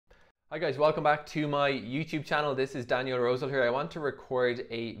Hi guys, welcome back to my YouTube channel. This is Daniel Rosehill here. I want to record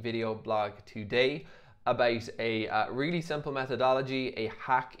a video blog today about a really simple methodology, a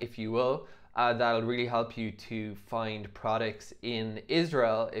hack if you will, that'll really help you to find products in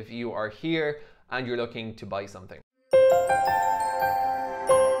Israel if you are here and you're looking to buy something.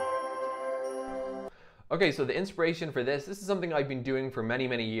 Okay, so the inspiration for this is something I've been doing for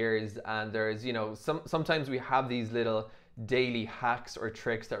many years, and there's, sometimes we have these little daily hacks or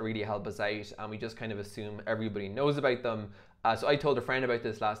tricks that really help us out and we just kind of assume everybody knows about them. So I told a friend about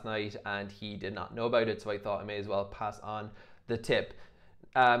this last night and he did not know about it, so I thought I may as well pass on the tip.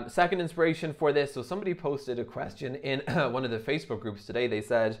 Second inspiration for this, so somebody posted a question in one of the Facebook groups today. They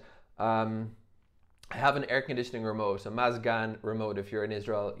said, I have an air conditioning remote, a Mazgan remote. If you're in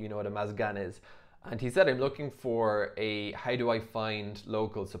Israel, you know what a Mazgan is. And he said, I'm looking for how do I find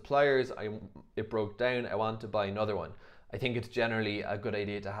local suppliers? It broke down, I want to buy another one. I think it's generally a good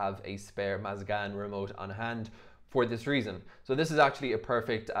idea to have a spare Mazgan remote on hand for this reason. So this is actually a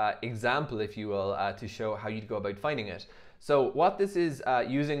perfect example, if you will, to show how you'd go about finding it. So what this is,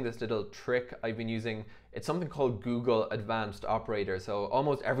 using this little trick I've been using, it's something called Google Advanced Operator. So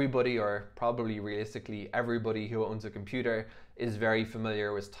almost everybody, or probably realistically everybody who owns a computer, is very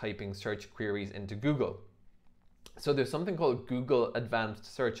familiar with typing search queries into Google. So there's something called Google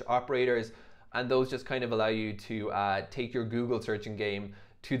Advanced Search Operators, and those just kind of allow you to take your Google searching game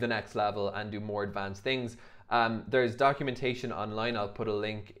to the next level and do more advanced things. There's documentation online. I'll put a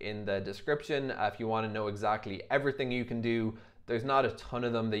link in the description if you want to know exactly everything you can do. There's not a ton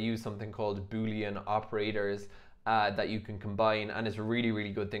of them. They use something called Boolean operators that you can combine, and it's a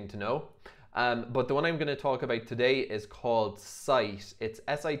really good thing to know. But the one I'm going to talk about today is called Site. It's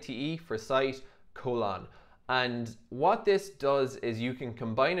S-I-T-E for site, colon. And what this does is you can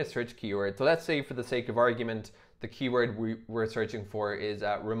combine a search keyword. So let's say, for the sake of argument, the keyword we're searching for is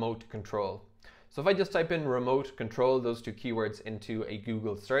remote control. So if I just type in remote control, those two keywords, into a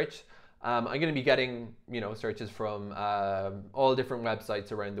Google search, I'm going to be getting, searches from all different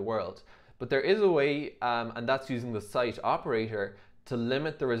websites around the world. But there is a way, and that's using the site operator, to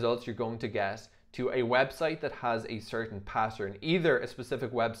limit the results you're going to get to a website that has a certain pattern, either a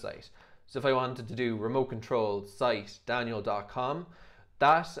specific website. So if I wanted to do remote control site daniel.com,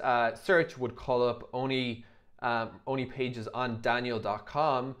 that search would call up only pages on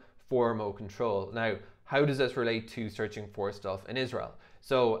daniel.com for remote control. Now, how does this relate to searching for stuff in Israel?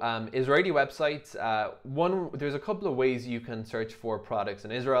 So Israeli websites, there's a couple of ways you can search for products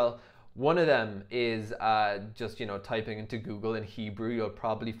in Israel. One of them is just typing into Google in Hebrew. You'll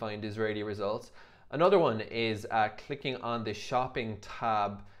probably find Israeli results. Another one is clicking on the shopping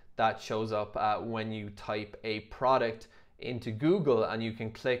tab that shows up when you type a product into Google, and you can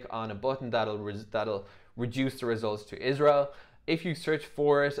click on a button that'll reduce the results to Israel. If you search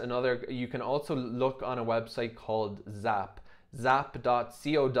for it, you can also look on a website called Zap,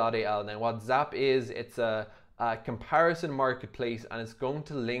 zap.co.al. Now what Zap is, it's a comparison marketplace, and it's going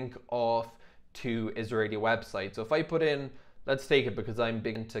to link off to Israeli websites. So if I put in, let's take it because I'm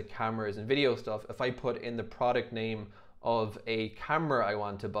big into cameras and video stuff, if I put in the product name of a camera I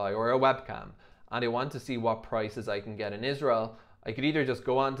want to buy, or a webcam, and I want to see what prices I can get in Israel, I could either just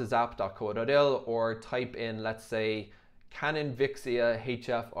go on to zap.co.il or type in, let's say, Canon Vixia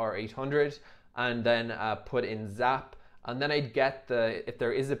HF R800, and then put in Zap, and then I'd get if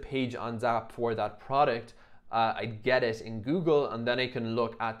there is a page on Zap for that product, I'd get it in Google, and then I can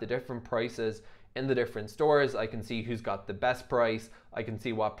look at the different prices in the different stores. I can see who's got the best price, I can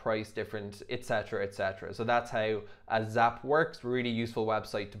see what price different, etc, etc. So that's how Zap works. Really useful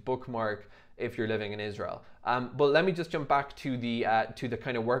website to bookmark if you're living in Israel. But let me just jump back to the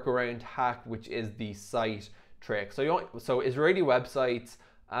kind of workaround hack, which is the site trick. So Israeli websites,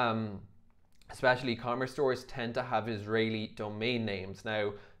 especially e-commerce stores, tend to have Israeli domain names.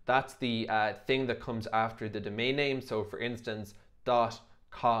 Now that's the thing that comes after the domain name. So for instance,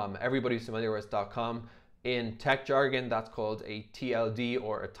 .com, everybody's familiar with .com. In tech jargon, that's called a TLD,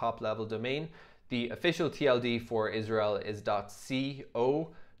 or a top level domain. The official TLD for Israel is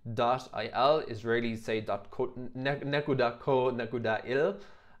 .co.il. Israelis say .co.il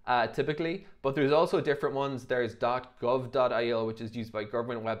typically, but there's also different ones. There's .gov.il, which is used by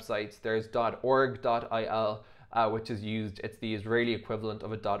government websites. There's .org.il, which is used, it's the Israeli equivalent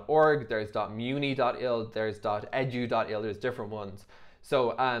of a .org. There's .muni.il, there's .edu.il, there's different ones.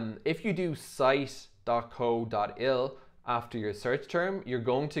 So if you do site.co.il after your search term, you're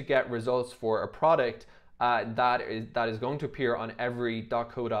going to get results for a product that is going to appear on every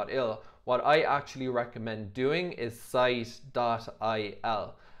 .co.il. What I actually recommend doing is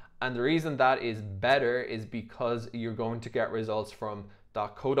site.il. And the reason that is better is because you're going to get results from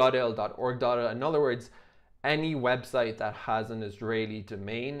 .co.il, .org.il. In other words, any website that has an Israeli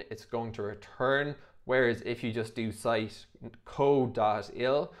domain, it's going to return. Whereas if you just do site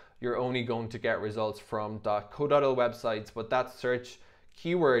co.il, you're only going to get results from .co.il websites, but that search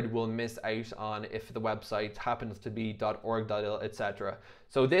keyword will miss out on if the website happens to be .org.il, etc.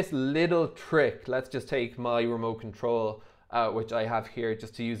 So this little trick, let's just take my remote control, which I have here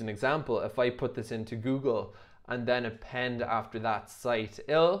just to use an example. If I put this into Google and then append after that site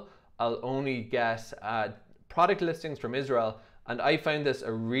il, I'll only get product listings from Israel. And I found this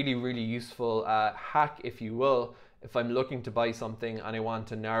a really, really useful hack, if you will, if I'm looking to buy something and I want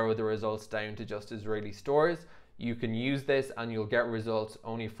to narrow the results down to just Israeli stores. You can use this and you'll get results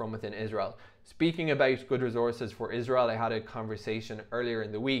only from within Israel. Speaking about good resources for Israel, I had a conversation earlier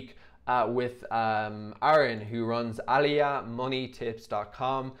in the week with Aaron, who runs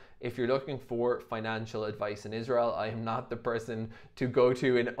aliyahmoneytips.com. If you're looking for financial advice in Israel, I am not the person to go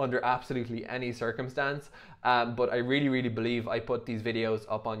to under absolutely any circumstance, but I really, really believe I put these videos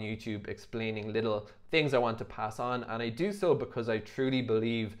up on YouTube explaining little things I want to pass on, and I do so because I truly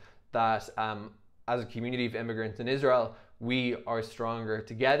believe that as a community of immigrants in Israel, we are stronger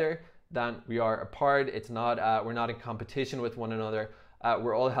together than we are apart. It's not, we're not in competition with one another.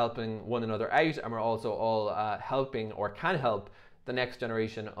 We're all helping one another out, and we're also all helping or can help the next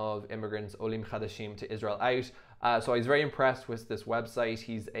generation of immigrants, Olim Chadashim, to Israel out. So I was very impressed with this website.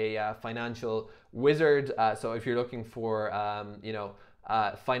 He's a financial wizard. So if you're looking for,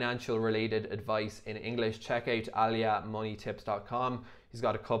 financial related advice in English, check out aliyahmoneytips.com. He's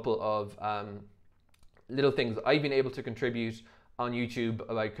got a couple of little things I've been able to contribute on YouTube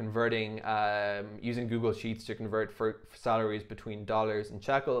about converting, using Google Sheets to convert for salaries between dollars and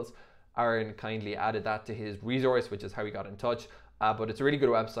shekels. Aaron kindly added that to his resource, which is how he got in touch. But it's a really good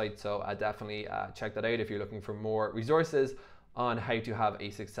website, so definitely check that out if you're looking for more resources on how to have a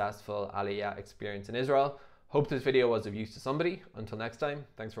successful Aliyah experience in Israel. Hope this video was of use to somebody. Until next time,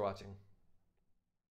 thanks for watching.